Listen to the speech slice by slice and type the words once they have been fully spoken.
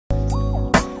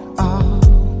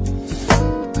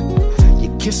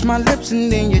kiss my lips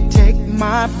and then you take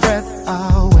my breath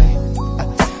away.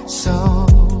 So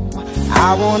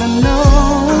I wanna know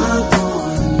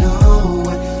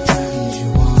what turns you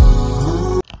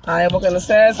on. Hi, welcome to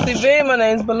Sass TV. My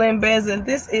name is Belen Bez, and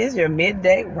this is your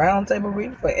midday roundtable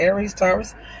reading for Aries,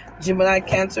 Taurus, Gemini,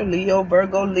 Cancer, Leo,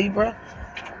 Virgo, Libra,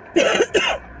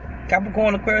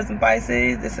 Capricorn, Aquarius, and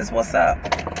Pisces. This is what's up.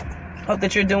 Hope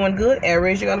that you're doing good.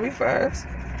 Aries, you're gonna be first.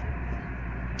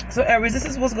 So Aries, this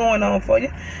is what's going on for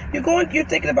you. You're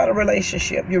thinking about a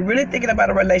relationship. You're really thinking about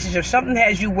a relationship. Something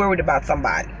has you worried about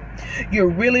somebody. You're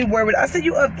really worried. I said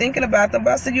you up thinking about them,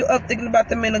 but I said you up thinking about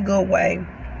them in a good way.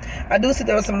 I do see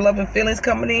there was some love and feelings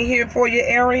coming in here for you,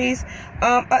 Aries.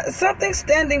 Something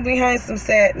standing behind some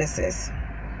sadnesses.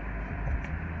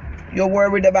 You're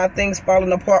worried about things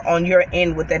falling apart on your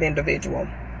end with that individual.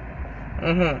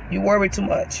 You worry too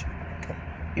much.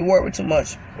 You worry too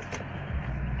much.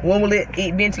 When will it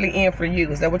eventually end for you?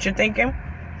 Is that what you're thinking?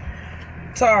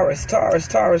 Taurus, Taurus,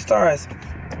 Taurus, Taurus.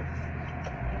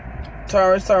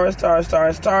 Taurus, Taurus, Taurus,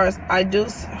 Taurus, Taurus.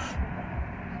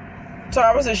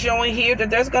 Taurus is showing here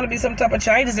that there's going to be some type of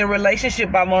changes in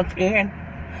relationship by month end.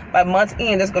 By month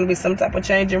end, there's going to be some type of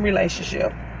change in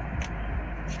relationship.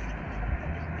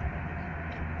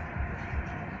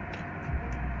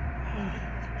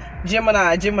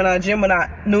 Gemini, Gemini, Gemini.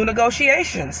 New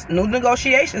negotiations. New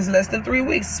negotiations, less than 3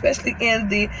 weeks, especially in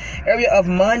the area of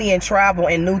money and travel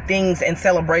and new things and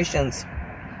celebrations.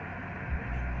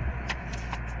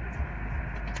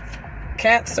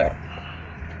 Cancer.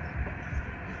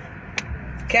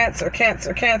 Cancer,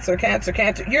 Cancer, Cancer, Cancer,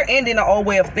 Cancer. You're ending an old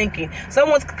way of thinking.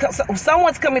 Someone's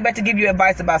coming back to give you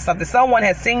advice about something. Someone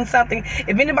has seen something.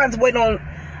 If anybody's waiting on,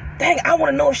 dang, I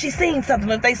want to know if she's seen something.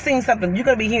 If they've seen something, you're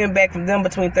going to be hearing back from them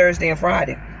between Thursday and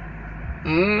Friday.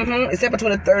 Except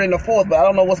between the 3rd and the 4th, but I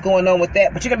don't know what's going on with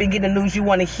that. But you're going to be getting the news you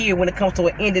want to hear when it comes to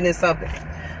an ending in something.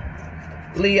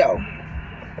 Leo.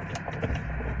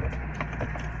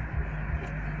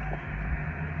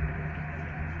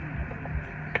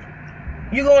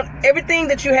 Everything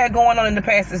that you had going on in the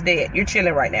past is dead. You're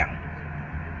chilling right now.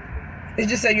 It's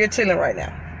just that you're chilling right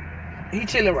now. He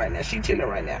chilling right now. She chilling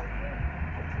right now.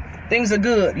 Things are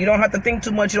good. You don't have to think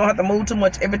too much. You don't have to move too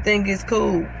much. Everything is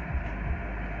cool.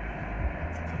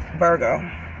 Virgo.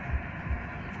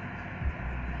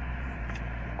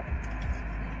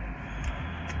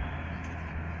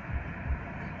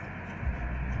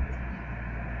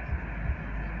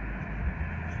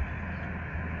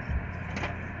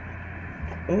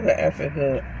 Ooh, that effort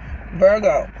good.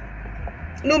 Virgo.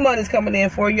 New money's coming in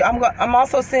for you. I'm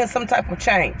also seeing some type of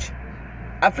change.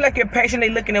 I feel like you're patiently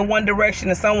looking in one direction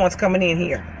and someone's coming in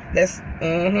here. That's,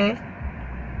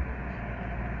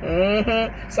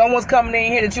 Someone's coming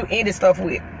in here that you ended stuff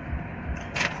with.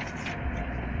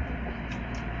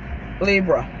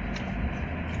 Libra.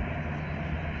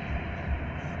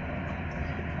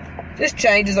 Just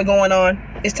changes are going on.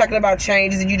 It's talking about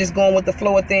changes and you just going with the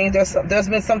flow of things. There's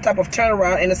been some type of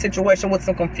turnaround in a situation with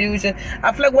some confusion.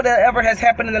 I feel like whatever has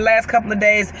happened in the last couple of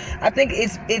days, I think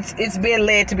it's being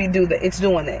led to be it's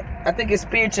doing that. I think it's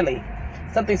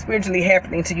something spiritually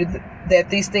happening to you that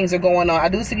these things are going on. I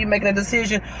do see you making a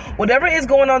decision. Whatever is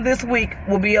going on this week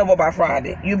will be over by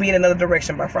Friday. You'll be in another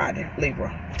direction by Friday,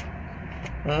 Libra.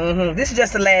 This is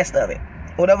just the last of it.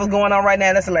 Whatever's going on right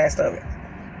now, that's the last of it.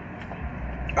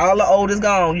 All the old is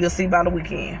gone. You'll see by the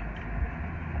weekend.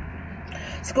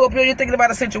 Scorpio, you're thinking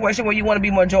about a situation where you want to be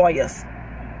more joyous.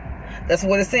 That's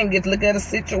what it's saying. You get to look at a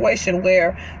situation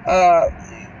where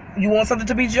you want something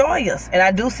to be joyous. And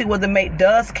I do see where the mate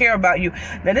does care about you.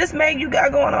 Now, this mate you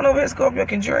got going on over here, Scorpio,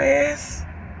 can dress.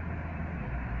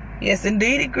 Yes,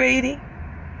 indeed, greedy.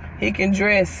 He can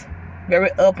dress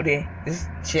very uppity. Just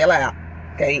chill out.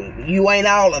 Okay, you ain't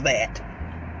all of that.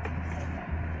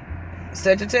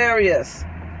 Sagittarius.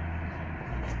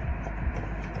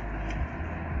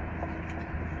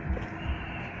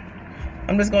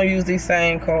 I'm just going to use these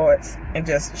same cards and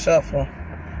just shuffle.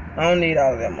 I don't need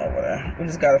all of them over there. We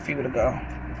just got a few to go.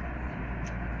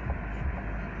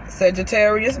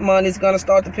 Sagittarius, money's going to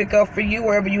start to pick up for you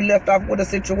wherever you left off with a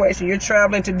situation. You're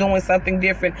traveling to doing something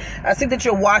different. I see that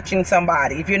you're watching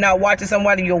somebody. If you're not watching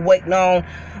somebody, you're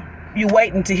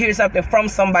waiting to hear something from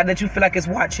somebody that you feel like is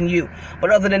watching you.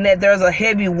 But other than that, there's a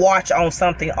heavy watch on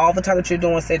something all the time that you're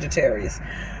doing, Sagittarius.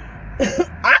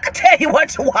 I can tell you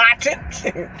what you're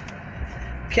watching.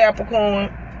 Capricorn.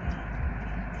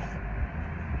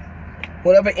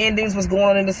 Whatever endings was going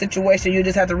on in the situation, you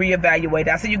just have to reevaluate.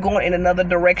 I see you going in another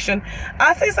direction.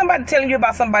 I see somebody telling you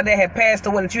about somebody that had passed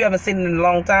away that you haven't seen in a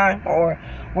long time, or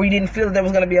where you didn't feel that there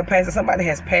was going to be a past, that somebody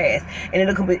has passed. And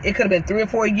it could have been 3 or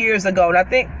 4 years ago. And I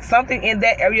think something in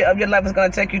that area of your life is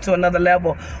going to take you to another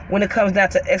level when it comes down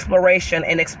to exploration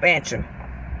and expansion.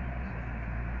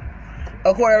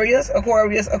 Aquarius,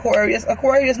 Aquarius, Aquarius,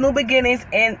 Aquarius, new beginnings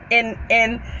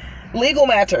in legal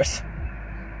matters.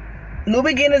 New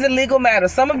beginnings in legal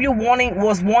matters. Some of you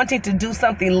was wanting to do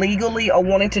something legally, or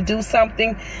wanting to do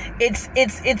something.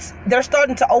 They're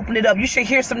starting to open it up. You should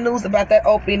hear some news about that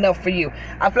opening up for you.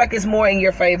 I feel like it's more in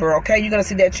your favor, okay? You're going to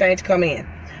see that change come in.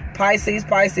 Pisces,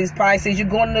 Pisces, Pisces. You're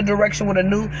going in a direction with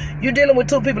you're dealing with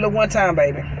 2 people at one time,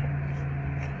 baby.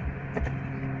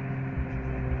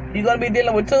 You're going to be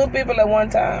dealing with 2 people at one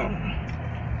time.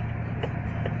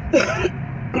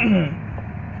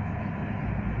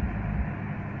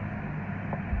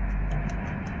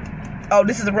 Oh,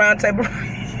 this is a roundtable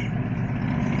reading.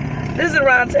 This is a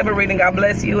roundtable reading. God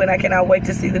bless you, and I cannot wait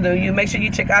to see the new you. Make sure you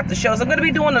check out the shows. I'm going to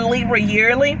be doing a Libra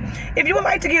yearly. If you would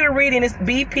like to get a reading, it's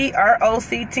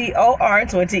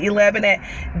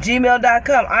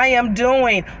BPROCTOR2011@gmail.com. I am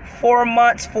doing 4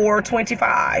 months for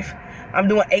 $25. I'm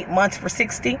doing 8 months for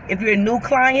 $60. If you're a new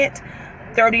client,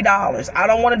 $30. I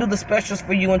don't want to do the specials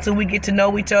for you until we get to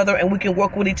know each other and we can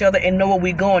work with each other and know where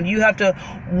we're going. You have to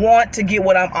want to get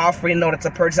what I'm offering in order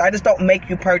to purchase. I just don't make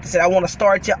you purchase it. I want to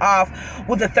start you off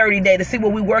with a 30-day to see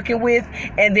what we're working with,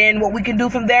 and then what we can do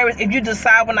from there is, if you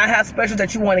decide when I have specials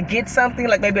that you want to get something,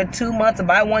 like maybe a 2 months,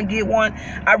 buy one, get one.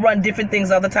 I run different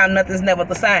things all the time. Nothing's never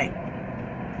the same.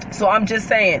 So I'm just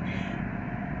saying,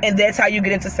 and that's how you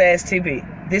get into SAS TV.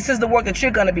 This is the work that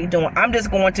you're going to be doing. I'm just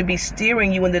going to be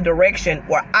steering you in the direction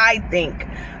where I think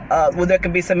where there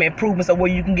can be some improvements, or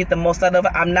where you can get the most out of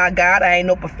it. I'm not God. I ain't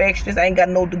no perfectionist. I ain't got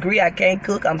no degree. I can't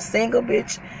cook. I'm single,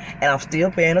 bitch. And I'm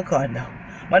still paying a car note.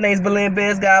 My name's Belinda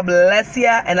Bez. God bless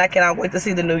ya. And I cannot wait to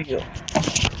see the new you.